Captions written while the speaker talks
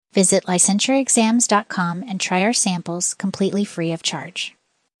Visit licensuraexams.com and try our samples completely free of charge.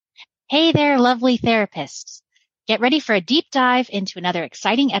 Hey there, lovely therapists. Get ready for a deep dive into another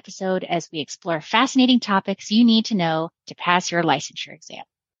exciting episode as we explore fascinating topics you need to know to pass your licensure exam.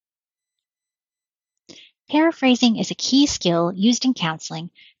 Paraphrasing is a key skill used in counseling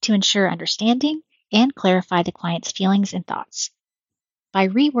to ensure understanding and clarify the client's feelings and thoughts. By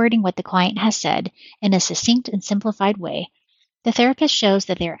rewording what the client has said in a succinct and simplified way, the therapist shows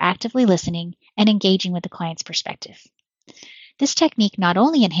that they are actively listening and engaging with the client's perspective. This technique not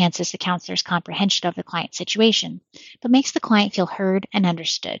only enhances the counselor's comprehension of the client's situation, but makes the client feel heard and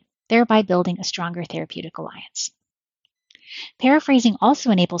understood, thereby building a stronger therapeutic alliance. Paraphrasing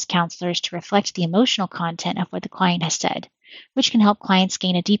also enables counselors to reflect the emotional content of what the client has said, which can help clients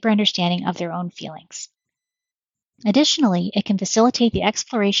gain a deeper understanding of their own feelings. Additionally, it can facilitate the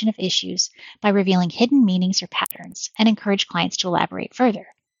exploration of issues by revealing hidden meanings or patterns and encourage clients to elaborate further.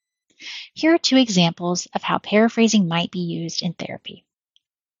 Here are two examples of how paraphrasing might be used in therapy.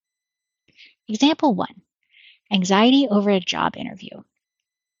 Example 1, anxiety over a job interview.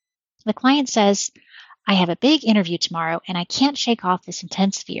 The client says, I have a big interview tomorrow and I can't shake off this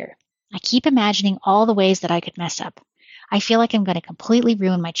intense fear. I keep imagining all the ways that I could mess up. I feel like I'm going to completely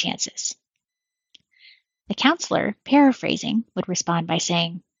ruin my chances. The counselor, paraphrasing, would respond by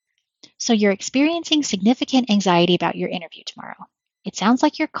saying, so you're experiencing significant anxiety about your interview tomorrow. It sounds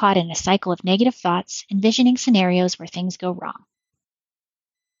like you're caught in a cycle of negative thoughts, envisioning scenarios where things go wrong.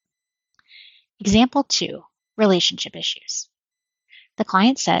 Example 2, relationship issues. The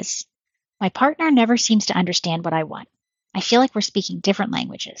client says, my partner never seems to understand what I want. I feel like we're speaking different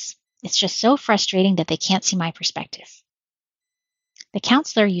languages. It's just so frustrating that they can't see my perspective. The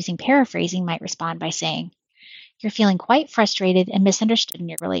counselor, using paraphrasing, might respond by saying, you're feeling quite frustrated and misunderstood in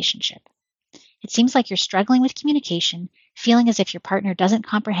your relationship. It seems like you're struggling with communication, feeling as if your partner doesn't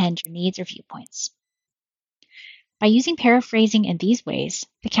comprehend your needs or viewpoints. By using paraphrasing in these ways,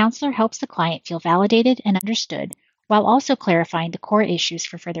 the counselor helps the client feel validated and understood while also clarifying the core issues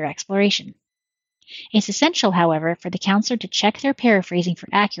for further exploration. It's essential, however, for the counselor to check their paraphrasing for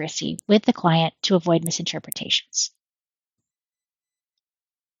accuracy with the client to avoid misinterpretations.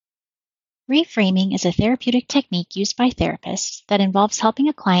 Reframing is a therapeutic technique used by therapists that involves helping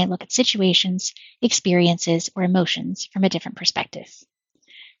a client look at situations, experiences, or emotions from a different perspective.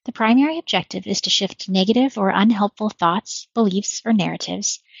 The primary objective is to shift negative or unhelpful thoughts, beliefs, or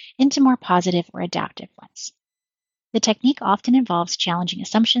narratives into more positive or adaptive ones. The technique often involves challenging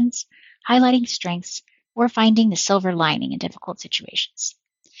assumptions, highlighting strengths, or finding the silver lining in difficult situations.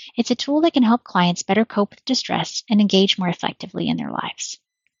 It's a tool that can help clients better cope with distress and engage more effectively in their lives.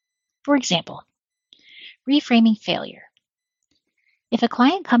 For example, reframing failure. If a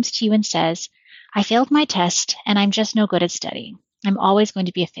client comes to you and says, I failed my test and I'm just no good at studying. I'm always going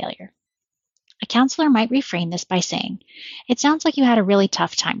to be a failure. A counselor might reframe this by saying, it sounds like you had a really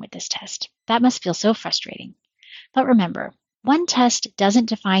tough time with this test. That must feel so frustrating. But remember, one test doesn't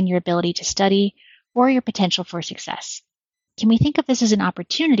define your ability to study or your potential for success. Can we think of this as an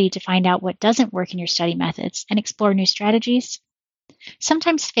opportunity to find out what doesn't work in your study methods and explore new strategies?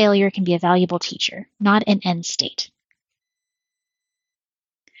 Sometimes failure can be a valuable teacher, not an end state.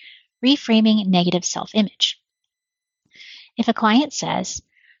 Reframing negative self-image. If a client says,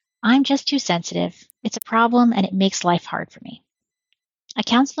 I'm just too sensitive, it's a problem and it makes life hard for me. A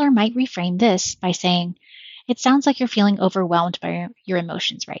counselor might reframe this by saying, it sounds like you're feeling overwhelmed by your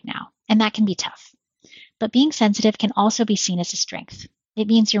emotions right now, and that can be tough. But being sensitive can also be seen as a strength. It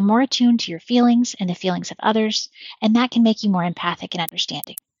means you're more attuned to your feelings and the feelings of others, and that can make you more empathic and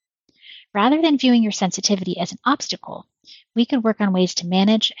understanding. Rather than viewing your sensitivity as an obstacle, we could work on ways to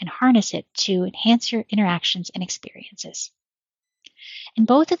manage and harness it to enhance your interactions and experiences. In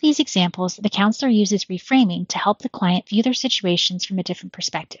both of these examples, the counselor uses reframing to help the client view their situations from a different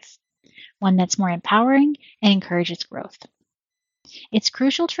perspective, one that's more empowering and encourages growth. It's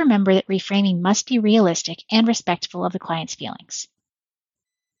crucial to remember that reframing must be realistic and respectful of the client's feelings.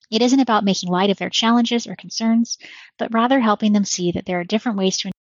 It isn't about making light of their challenges or concerns, but rather helping them see that there are different ways to